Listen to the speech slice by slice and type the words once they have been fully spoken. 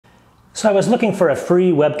So I was looking for a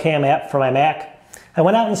free webcam app for my Mac. I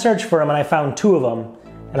went out and searched for them and I found two of them,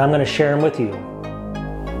 and I'm going to share them with you.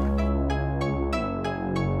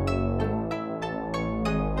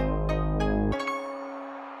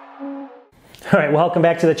 All right, welcome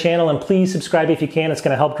back to the channel, and please subscribe if you can. It's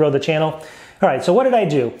going to help grow the channel. All right, so what did I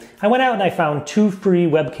do? I went out and I found two free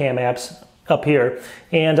webcam apps up here,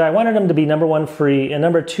 and I wanted them to be number one, free, and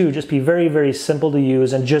number two, just be very, very simple to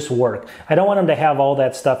use and just work. I don't want them to have all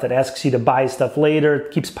that stuff that asks you to buy stuff later,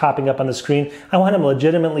 keeps popping up on the screen. I want them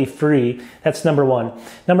legitimately free. That's number one.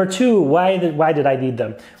 Number two, why did I need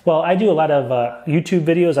them? Well, I do a lot of YouTube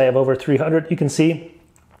videos. I have over 300, you can see.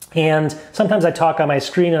 And sometimes I talk on my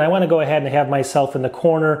screen, and I want to go ahead and have myself in the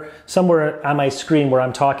corner somewhere on my screen where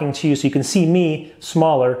I'm talking to you, so you can see me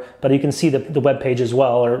smaller, but you can see the web page as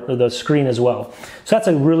well, or the screen as well. So that's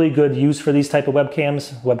a really good use for these type of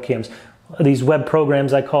webcams. These web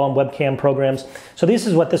programs, I call them webcam programs. So this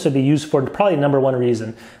is what this would be used for, probably number one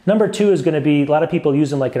reason. Number two is going to be, a lot of people use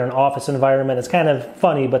them like in an office environment. It's kind of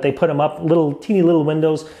funny, but they put them up teeny little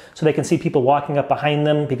windows so they can see people walking up behind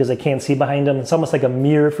them because they can't see behind them. It's almost like a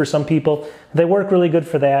mirror for some people. They work really good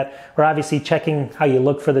for that, or obviously checking how you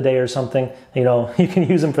look for the day or something. You know, you can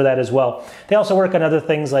use them for that as well. They also work on other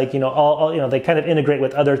things like, they kind of integrate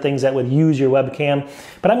with other things that would use your webcam.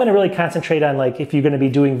 But I'm going to really concentrate on, like, if you're going to be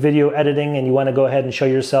doing video editing and you want to go ahead and show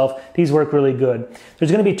yourself, these work really good.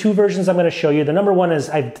 There's going to be two versions I'm going to show you. The number one is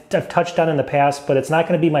I've touched on in the past, but it's not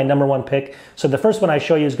going to be my number one pick. So the first one I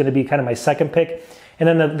show you is going to be kind of my second pick. And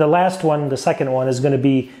then the last one, the second one, is going to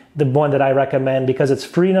be the one that I recommend because it's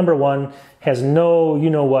free, number one, has no,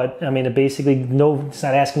 it basically, it's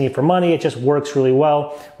not asking you for money. It just works really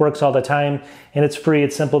well, works all the time, and it's free.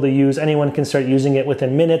 It's simple to use. Anyone can start using it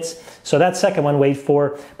within minutes. So that second one, wait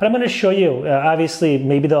for. But I'm going to show you. Obviously,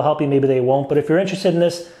 maybe they'll help you, maybe they won't. But if you're interested in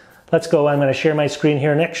this, let's go. I'm going to share my screen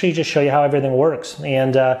here and actually just show you how everything works.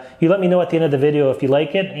 And you let me know at the end of the video if you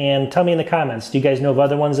like it, and tell me in the comments. Do you guys know of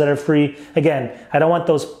other ones that are free? Again, I don't want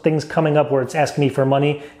those things coming up where it's asking me for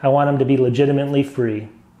money. I want them to be legitimately free.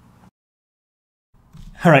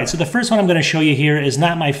 All right, so the first one I'm going to show you here is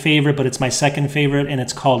not my favorite, but it's my second favorite, and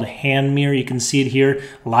it's called Hand Mirror. You can see it here.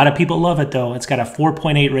 A lot of people love it, though. It's got a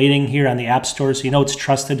 4.8 rating here on the App Store, so you know it's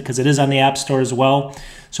trusted because it is on the App Store as well.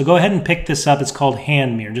 So go ahead and pick this up. It's called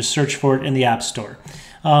Hand Mirror. Just search for it in the App Store.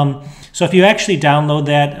 So if you actually download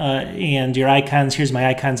that and your icons, here's my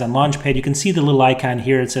icons on Launchpad, you can see the little icon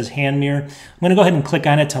here. It says Hand Mirror. I'm going to go ahead and click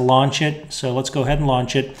on it to launch it. So let's go ahead and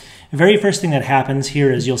launch it. The very first thing that happens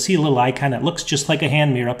here is you'll see a little icon that looks just like a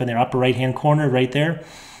hand mirror up in their upper right-hand corner right there.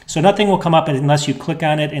 So nothing will come up unless you click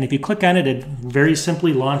on it. And if you click on it, it very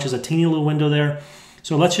simply launches a teeny little window there.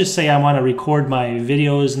 So let's just say I want to record my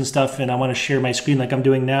videos and stuff, and I want to share my screen like I'm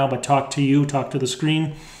doing now, but talk to you, talk to the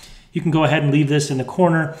screen. You can go ahead and leave this in the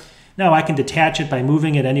corner. Now I can detach it by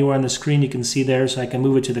moving it anywhere on the screen. You can see there, so I can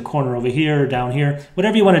move it to the corner over here or down here,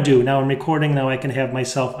 whatever you want to do. Now I'm recording, now I can have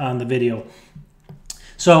myself on the video.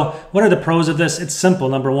 So what are the pros of this? It's simple.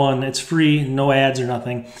 Number one, it's free, no ads or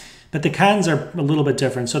nothing. But the cons are a little bit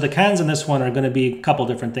different. So the cons in this one are going to be a couple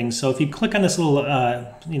different things. So if you click on this little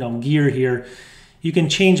gear here, you can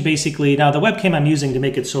change basically. Now the webcam I'm using to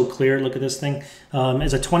make it so clear, look at this thing,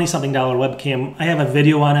 is a $20-something webcam. I have a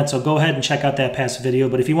video on it, so go ahead and check out that past video.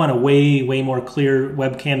 But if you want a way more clear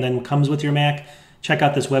webcam than comes with your Mac, check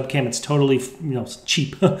out this webcam. It's totally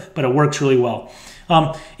cheap, but it works really well.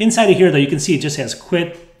 Inside of here, though, you can see it just has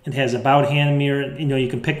quit. It has about hand mirror. You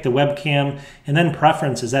can pick the webcam, and then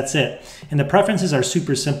preferences. That's it. And the preferences are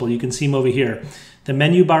super simple. You can see them over here. The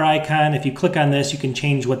menu bar icon, if you click on this, you can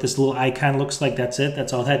change what this little icon looks like. That's it.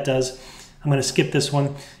 That's all that does. I'm going to skip this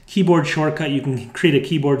one. Keyboard shortcut, you can create a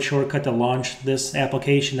keyboard shortcut to launch this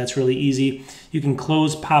application. That's really easy. You can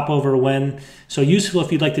close popover when. So useful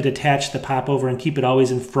if you'd like to detach the popover and keep it always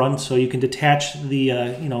in front. So you can detach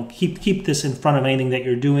the, keep this in front of anything that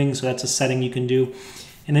you're doing. So that's a setting you can do.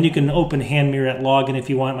 And then you can open Hand Mirror at login if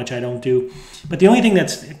you want, which I don't do. But the only thing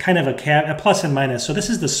that's kind of a plus and minus. So this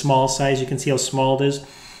is the small size. You can see how small it is.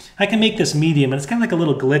 I can make this medium, and it's kind of like a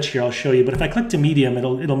little glitch here. I'll show you. But if I click to medium,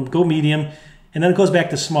 it'll go medium, and then it goes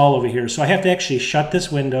back to small over here. So I have to actually shut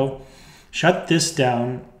this window, shut this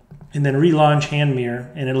down, and then relaunch Hand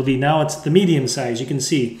Mirror, and it'll be, now it's the medium size. You can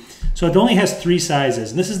see. So it only has 3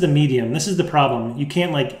 sizes. And this is the medium. This is the problem. You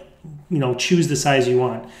can't choose the size you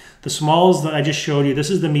want. The smalls that I just showed you,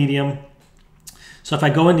 this is the medium. So if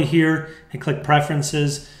I go into here and click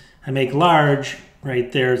Preferences, I make large.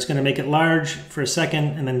 Right there, it's going to make it large for a second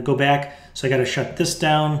and then go back. So I got to shut this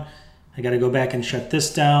down, I got to go back and shut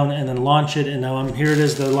this down and then launch it, and now here it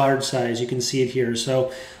is, the large size. You can see it here.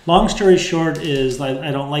 So long story short is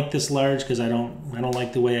I don't like this large because I don't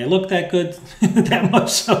like the way I look that good that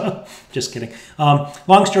much. So just kidding.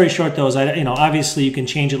 Long story short though is obviously you can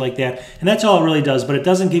change it like that, and that's all it really does, but it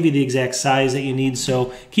doesn't give you the exact size that you need,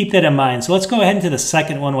 so keep that in mind. So let's go ahead into the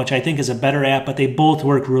second one, which I think is a better app, but they both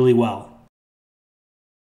work really well.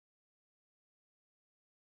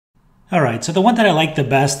 All right, so the one that I like the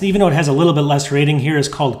best, even though it has a little bit less rating here, is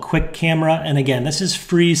called Quick Camera. And again, this is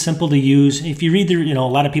free, simple to use. If you read the, a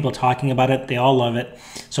lot of people talking about it, they all love it.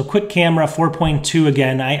 So Quick Camera 4.2,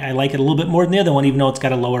 again, I like it a little bit more than the other one, even though it's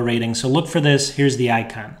got a lower rating. So look for this. Here's the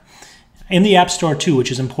icon. In the App Store too, which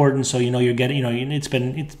is important, so you're getting, it's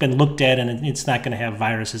been looked at and it's not going to have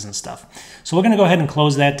viruses and stuff. So we're going to go ahead and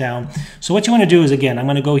close that down. So what you want to do is, again, I'm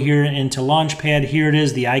going to go here into Launchpad. Here it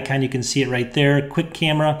is, the icon. You can see it right there, Quick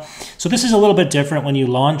Camera. So this is a little bit different. When you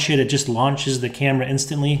launch it, it just launches the camera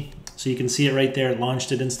instantly. So you can see it right there. It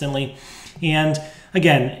launched it instantly. And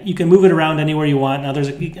again, you can move it around anywhere you want. Now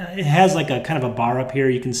it has like a kind of a bar up here.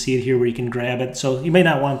 You can see it here where you can grab it. So you may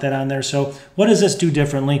not want that on there. So what does this do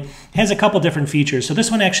differently? It has a couple different features. So this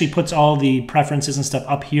one actually puts all the preferences and stuff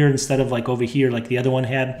up here instead of like over here like the other one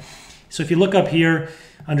had. So if you look up here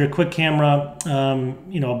under Quick Camera,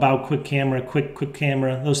 about Quick Camera, quick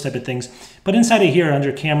Camera, those type of things. But inside of here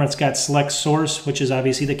under Camera, it's got Select Source, which is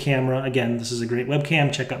obviously the camera. Again, this is a great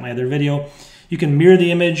webcam. Check out my other video. You can mirror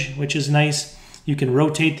the image, which is nice. You can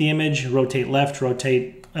rotate the image, rotate left,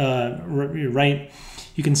 rotate right.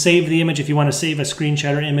 You can save the image if you want to save a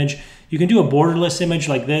screenshot or image. You can do a borderless image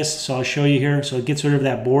like this, so I'll show you here. So it gets rid of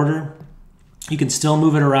that border. You can still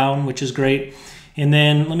move it around, which is great. And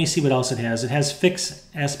then let me see what else it has. It has fixed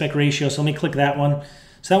aspect ratio, so let me click that one.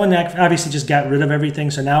 So that one obviously just got rid of everything,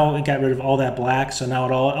 so now it got rid of all that black. So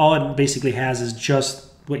now all it basically has is just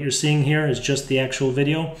what you're seeing here is just the actual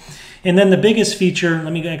video. And then the biggest feature,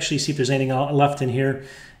 let me actually see if there's anything left in here.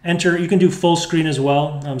 You can do full screen as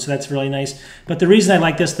well, so that's really nice. But the reason I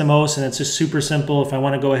like this the most, and it's just super simple if I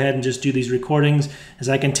want to go ahead and just do these recordings, is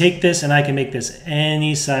I can take this and I can make this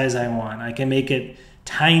any size I want. I can make it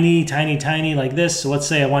tiny, tiny, tiny like this. So let's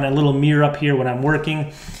say I want a little mirror up here when I'm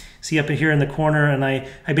working. See up here in the corner, and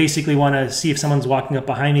I basically want to see if someone's walking up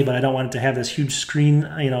behind me, but I don't want it to have this huge screen,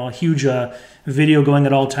 a huge video going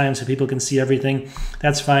at all times so people can see everything.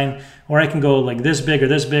 That's fine. Or I can go like this big or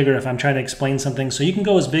this big, or if I'm trying to explain something. So you can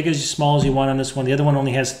go as big as small as you want on this one. The other one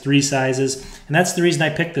only has 3 sizes, and that's the reason I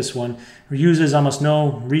picked this one. It uses almost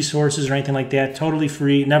no resources or anything like that. Totally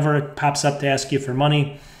free. Never pops up to ask you for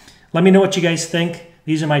money. Let me know what you guys think.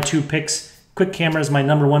 These are my 2 picks. Quick Camera is my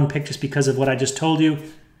 #1 pick just because of what I just told you.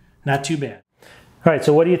 Not too bad. All right,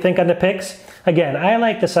 so what do you think on the picks? Again, I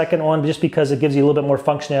like the second one just because it gives you a little bit more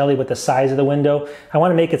functionality with the size of the window. I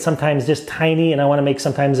want to make it sometimes just tiny, and I want to make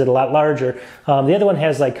sometimes it a lot larger. The other one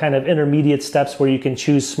has like kind of intermediate steps where you can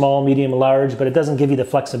choose small, medium, large, but it doesn't give you the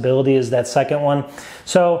flexibility as that second one.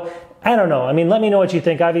 So I don't know. I mean, let me know what you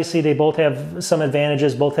think. Obviously, they both have some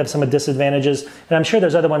advantages, both have some disadvantages, and I'm sure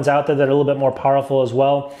there's other ones out there that are a little bit more powerful as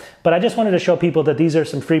well. But I just wanted to show people that these are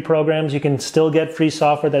some free programs. You can still get free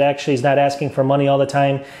software that actually is not asking for money all the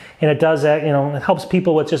time, and it does that. It helps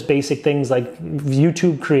people with just basic things like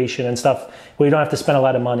YouTube creation and stuff where you don't have to spend a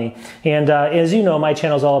lot of money. And as you know, my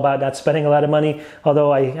channel is all about not spending a lot of money.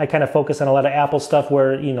 Although I kind of focus on a lot of Apple stuff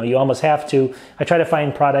where you almost have to. I try to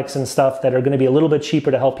find products and stuff that are going to be a little bit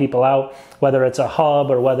cheaper to help people out, whether it's a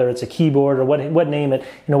hub or whether it's a keyboard or what name it,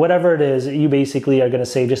 whatever it is, you basically are going to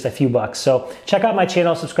save just a few bucks. So check out my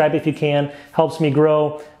channel, subscribe if you can, helps me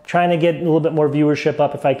grow. Trying to get a little bit more viewership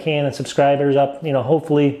up if I can and subscribers up.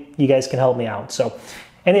 Hopefully you guys can help me out. So,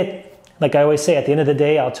 like I always say, at the end of the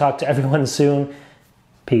day, I'll talk to everyone soon.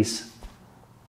 Peace.